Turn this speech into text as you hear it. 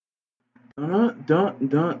Hello,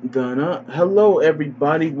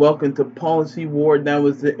 everybody. Welcome to Policy Ward. That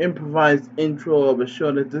was the improvised intro of a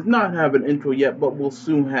show that does not have an intro yet, but will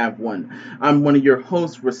soon have one. I'm one of your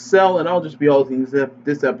hosts, Russell, and I'll just be hosting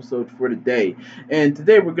this episode for today. And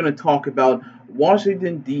today we're going to talk about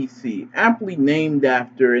Washington, D.C., aptly named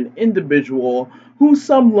after an individual who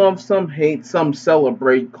some love, some hate, some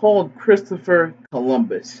celebrate, called Christopher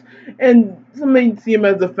Columbus. And some may see him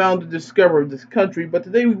as the founder, discoverer of this country, but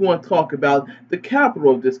today we want to talk about the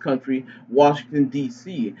capital of this country, Washington,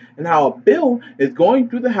 D.C., and how a bill is going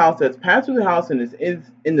through the House, that's passed through the House and is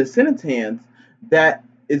in the Senate's hands, that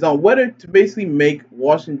is on whether to basically make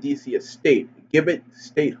Washington, D.C. a state, give it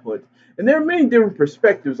statehood. And there are many different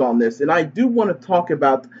perspectives on this, and I do want to talk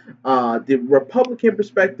about the Republican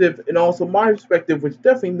perspective and also my perspective, which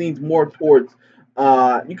definitely leans more towards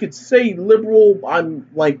you could say liberal. I'm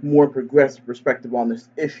like more progressive perspective on this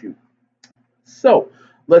issue. So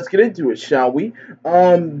let's get into it, shall we?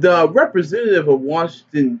 The representative of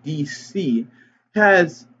Washington D.C.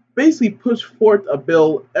 has basically pushed forth a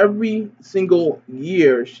bill every single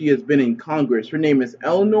year she has been in Congress. Her name is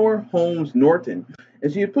Eleanor Holmes Norton,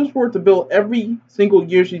 and she has pushed forth a bill every single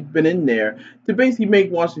year she's been in there to basically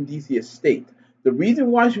make Washington D.C. a state. The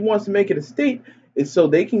reason why she wants to make it a state is so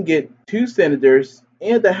they can get two senators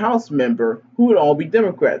and a House member who would all be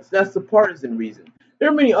Democrats. That's the partisan reason. There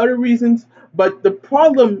are many other reasons, but the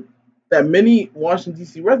problem that many Washington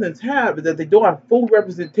D.C. residents have is that they don't have full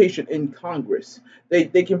representation in Congress. They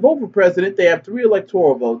can vote for president. They have three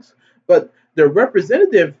electoral votes, but their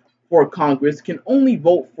representative for Congress can only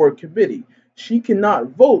vote for a committee. She cannot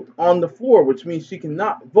vote on the floor, which means she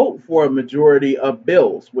cannot vote for a majority of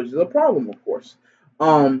bills, which is a problem, of course.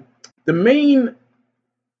 The main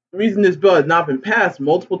reason this bill has not been passed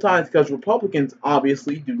multiple times because Republicans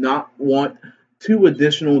obviously do not want two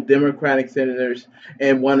additional Democratic senators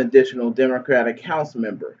and one additional Democratic House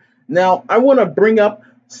member. Now, I want to bring up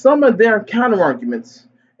some of their counter arguments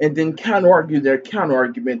and then counter argue their counter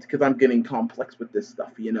arguments because I'm getting complex with this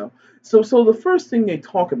stuff. So the first thing they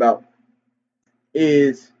talk about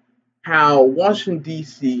is how Washington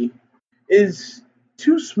D.C. is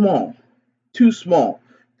too small, too small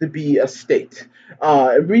to be a state.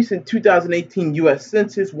 A recent 2018 U.S.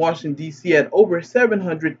 Census, Washington D.C. had over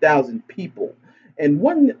 700,000 people, and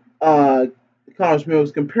one congressman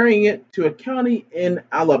was comparing it to a county in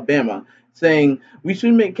Alabama, saying we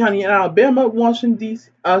shouldn't make county in Alabama Washington D.C.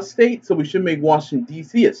 a state, so we should make Washington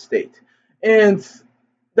D.C. a state. And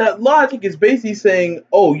that logic is basically saying,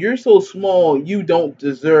 oh, you're so small, you don't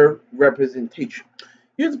deserve representation.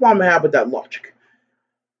 Here's the problem I have with that logic.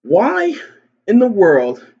 Why in the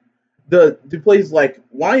world the places like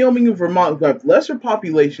Wyoming and Vermont, who have lesser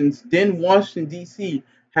populations than Washington D.C.,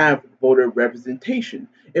 have voter representation?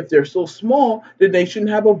 If they're so small, then they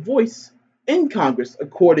shouldn't have a voice in Congress,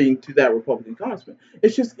 according to that Republican congressman.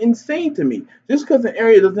 It's just insane to me. Just because an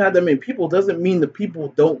area doesn't have that many people doesn't mean the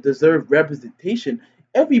people don't deserve representation.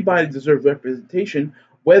 Everybody deserves representation,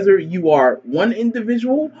 whether you are one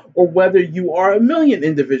individual or whether you are a million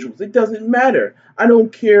individuals. It doesn't matter. I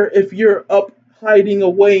don't care if you're up hiding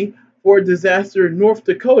away for a disaster in North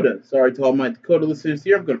Dakota. Sorry to all my Dakota listeners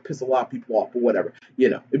here. I'm going to piss a lot of people off, but whatever.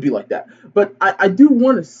 It'd be like that. But I do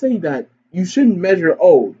want to say that you shouldn't measure,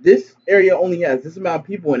 oh, this area only has this amount of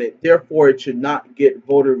people in it, therefore it should not get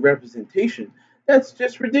voter representation. That's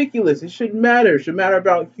just ridiculous. It shouldn't matter. It should matter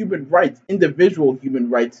about human rights, individual human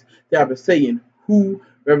rights, to have a say in who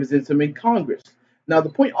represents them in Congress. Now, the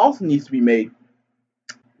point also needs to be made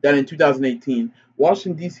that in 2018,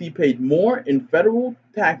 Washington, D.C. paid more in federal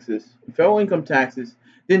income taxes,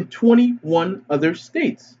 than 21 other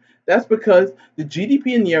states. That's because the GDP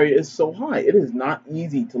in the area is so high. It is not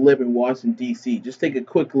easy to live in Washington, D.C. Just take a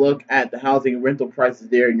quick look at the housing and rental prices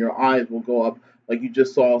there, and your eyes will go up like you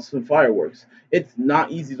just saw some fireworks. It's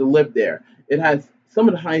not easy to live there. It has some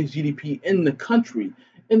of the highest GDP in the country.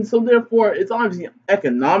 And so, therefore, it's obviously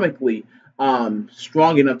economically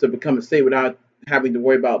strong enough to become a state without having to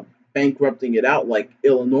worry about bankrupting it out like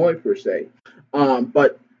Illinois per se.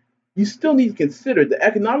 But you still need to consider the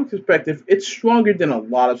economic perspective. It's stronger than a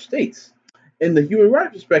lot of states. In the human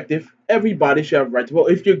rights perspective, everybody should have a right to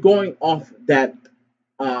vote. If you're going off that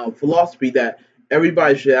philosophy that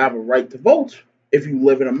everybody should have a right to vote, if you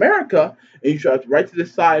live in America and you should have the right to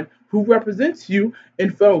decide who represents you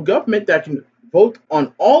in federal government that can vote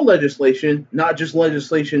on all legislation, not just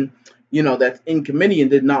legislation, that's in committee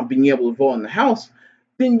and then not being able to vote in the House,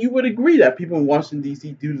 then you would agree that people in Washington,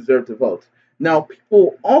 D.C. do deserve to vote. Now,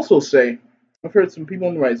 people also say, I've heard some people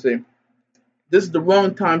on the right say, this is the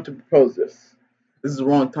wrong time to propose this. This is the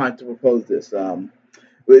wrong time to propose this.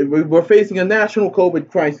 We're facing a national COVID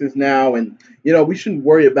crisis now, and we shouldn't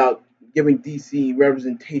worry about giving DC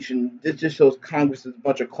representation. This just shows Congress is a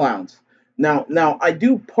bunch of clowns. Now I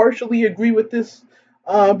do partially agree with this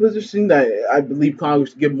position that I believe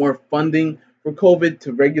Congress should give more funding for COVID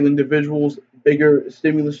to regular individuals, bigger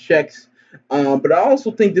stimulus checks. But I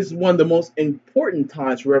also think this is one of the most important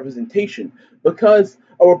times for representation because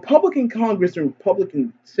a Republican Congress and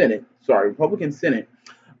Republican Senate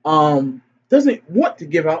doesn't want to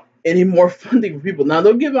give out any more funding for people. Now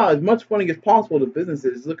they'll give out as much funding as possible to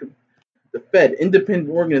businesses. Look at the Fed, independent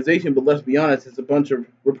organization, but let's be honest, it's a bunch of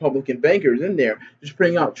Republican bankers in there just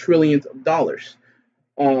printing out trillions of dollars.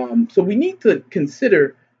 So we need to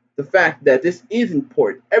consider the fact that this is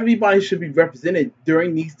important. Everybody should be represented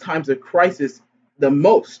during these times of crisis the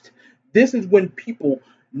most. This is when people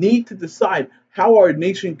need to decide how our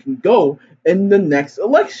nation can go in the next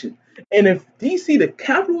election. And if DC, the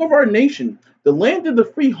capital of our nation, the land of the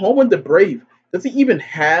free, home of the brave, doesn't even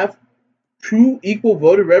have true equal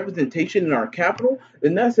voter representation in our capital,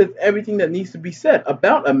 then that says everything that needs to be said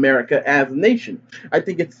about America as a nation. I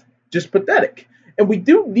think it's just pathetic. And we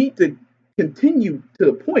do need to continue to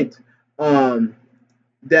the point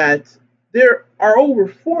that there are over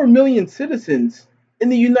 4 million citizens in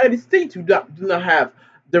the United States who do not have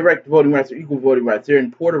direct voting rights or equal voting rights. They're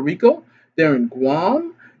in Puerto Rico, they're in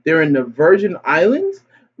Guam, they're in the Virgin Islands.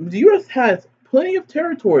 The U.S. has plenty of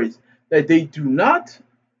territories that they do not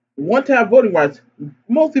want to have voting rights,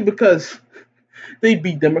 mostly because they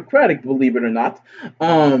be democratic, believe it or not.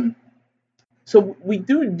 So we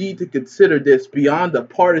do need to consider this beyond a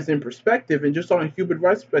partisan perspective and just on a human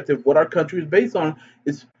rights perspective. What our country is based on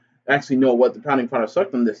is actually no, what the founding fathers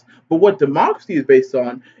sucked on this, but what democracy is based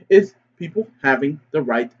on is people having the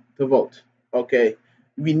right to vote. Okay,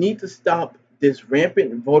 we need to stop this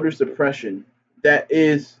rampant voter suppression that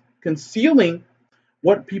is concealing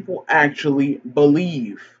what people actually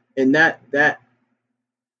believe, and that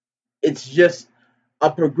it's just a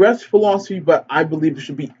progressive philosophy, but I believe it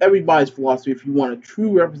should be everybody's philosophy if you want a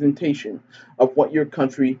true representation of what your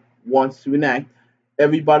country wants to enact.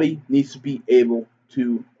 Everybody needs to be able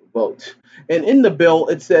to vote. And in the bill,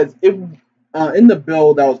 it says, if in the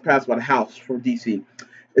bill that was passed by the House from DC,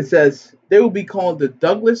 it says they will be called the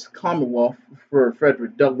Douglas Commonwealth for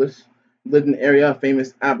Frederick Douglass. Lived in the area, a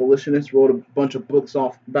famous abolitionist, wrote a bunch of books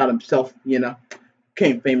off about himself,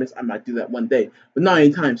 became famous. I might do that one day, but not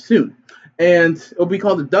anytime soon. And it will be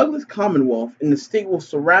called the Douglas Commonwealth, and the state will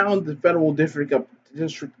surround the federal District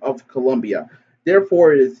of Columbia.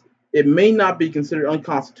 Therefore, it may not be considered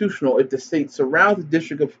unconstitutional if the state surrounds the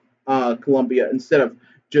District of Columbia instead of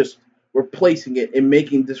just replacing it and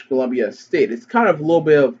making District of Columbia a state. It's kind of a little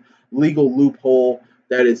bit of legal loophole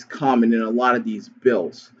that is common in a lot of these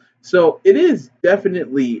bills. So it is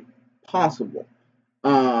definitely possible.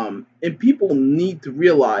 And people need to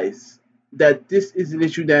realize that this is an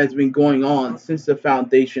issue that has been going on since the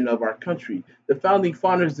foundation of our country. The founding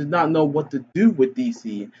fathers did not know what to do with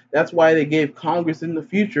DC. That's why they gave Congress in the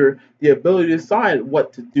future the ability to decide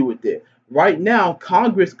what to do with it. Right now,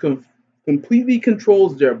 Congress completely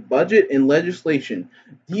controls their budget and legislation.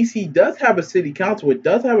 DC does have a city council, it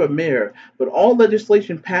does have a mayor, but all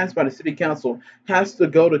legislation passed by the city council has to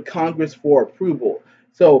go to Congress for approval.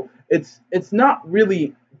 So it's not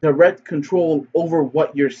really direct control over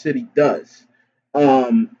what your city does.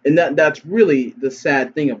 And that's really the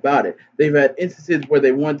sad thing about it. They've had instances where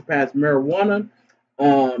they wanted to pass marijuana,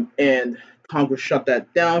 and Congress shut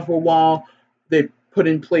that down for a while. They put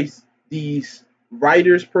in place these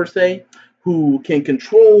writers per se who can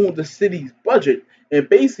control the city's budget and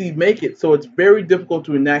basically make it so it's very difficult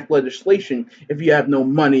to enact legislation if you have no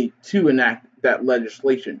money to enact that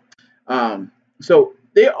legislation. So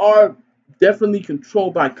they are definitely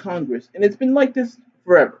controlled by Congress, and it's been like this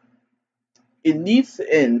forever. It needs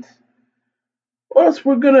to end, or else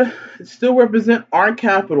we're gonna still represent our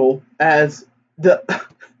capital as the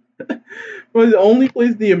we're the only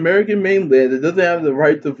place in the American mainland that doesn't have the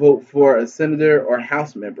right to vote for a senator or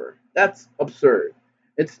house member. That's absurd.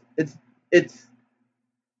 It's it's it's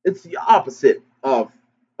it's the opposite of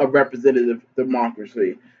a representative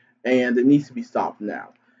democracy, and it needs to be stopped now.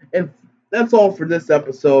 And that's all for this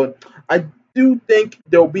episode. I do think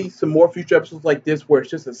there'll be some more future episodes like this where it's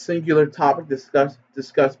just a singular topic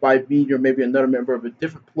discussed by me or maybe another member of a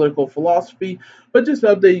different political philosophy. But just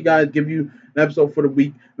to update you guys, give you an episode for the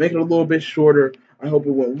week, make it a little bit shorter. I hope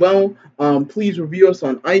it went well. Please review us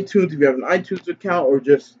on iTunes if you have an iTunes account, or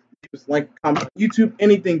just like, comment on YouTube.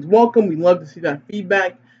 Anything's welcome. We love to see that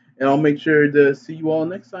feedback, and I'll make sure to see you all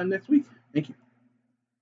next time next week. Thank you.